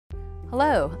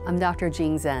Hello, I'm Dr.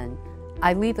 Jing Zeng.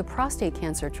 I lead the prostate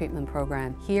cancer treatment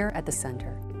program here at the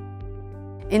center.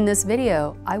 In this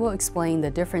video, I will explain the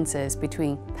differences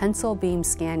between pencil beam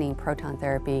scanning proton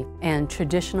therapy and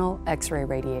traditional X-ray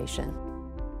radiation.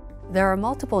 There are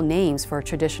multiple names for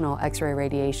traditional X-ray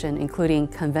radiation, including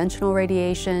conventional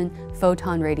radiation,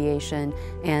 photon radiation,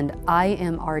 and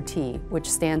IMRT,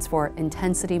 which stands for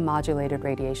intensity modulated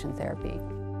radiation therapy.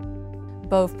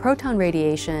 Both proton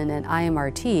radiation and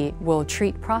IMRT will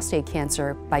treat prostate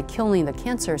cancer by killing the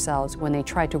cancer cells when they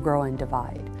try to grow and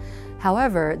divide.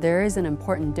 However, there is an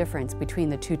important difference between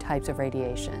the two types of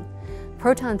radiation.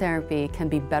 Proton therapy can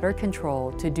be better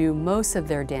controlled to do most of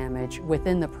their damage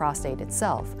within the prostate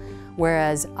itself,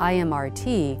 whereas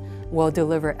IMRT will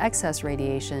deliver excess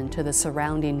radiation to the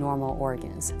surrounding normal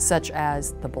organs, such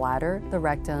as the bladder, the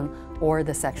rectum, or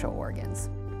the sexual organs.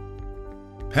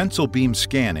 Pencil beam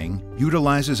scanning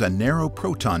utilizes a narrow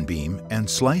proton beam and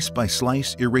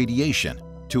slice-by-slice irradiation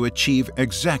to achieve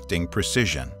exacting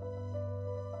precision.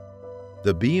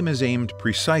 The beam is aimed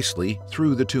precisely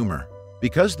through the tumor.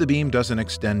 Because the beam doesn't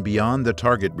extend beyond the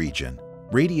target region,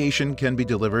 radiation can be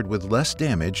delivered with less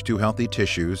damage to healthy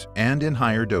tissues and in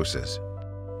higher doses.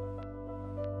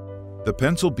 The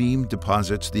pencil beam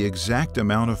deposits the exact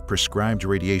amount of prescribed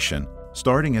radiation,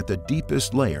 starting at the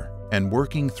deepest layer and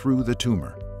working through the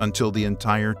tumor until the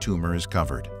entire tumor is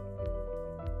covered.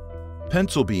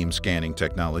 Pencil beam scanning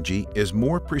technology is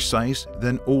more precise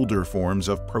than older forms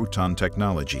of proton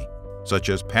technology, such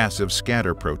as passive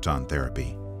scatter proton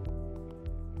therapy.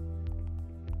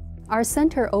 Our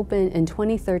center opened in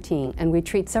 2013, and we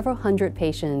treat several hundred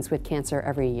patients with cancer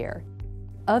every year.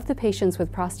 Of the patients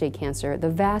with prostate cancer, the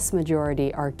vast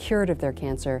majority are cured of their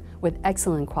cancer with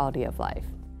excellent quality of life.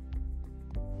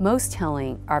 Most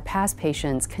telling, our past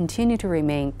patients continue to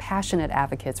remain passionate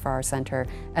advocates for our center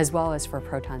as well as for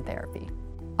proton therapy.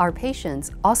 Our patients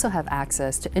also have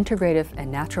access to integrative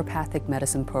and naturopathic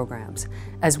medicine programs,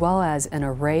 as well as an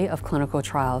array of clinical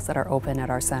trials that are open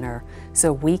at our center,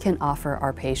 so we can offer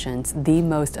our patients the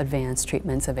most advanced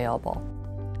treatments available.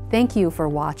 Thank you for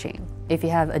watching. If you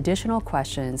have additional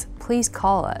questions, please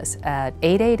call us at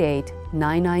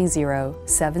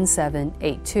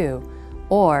 888-990-7782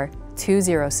 or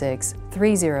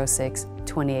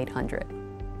 206-306-2800.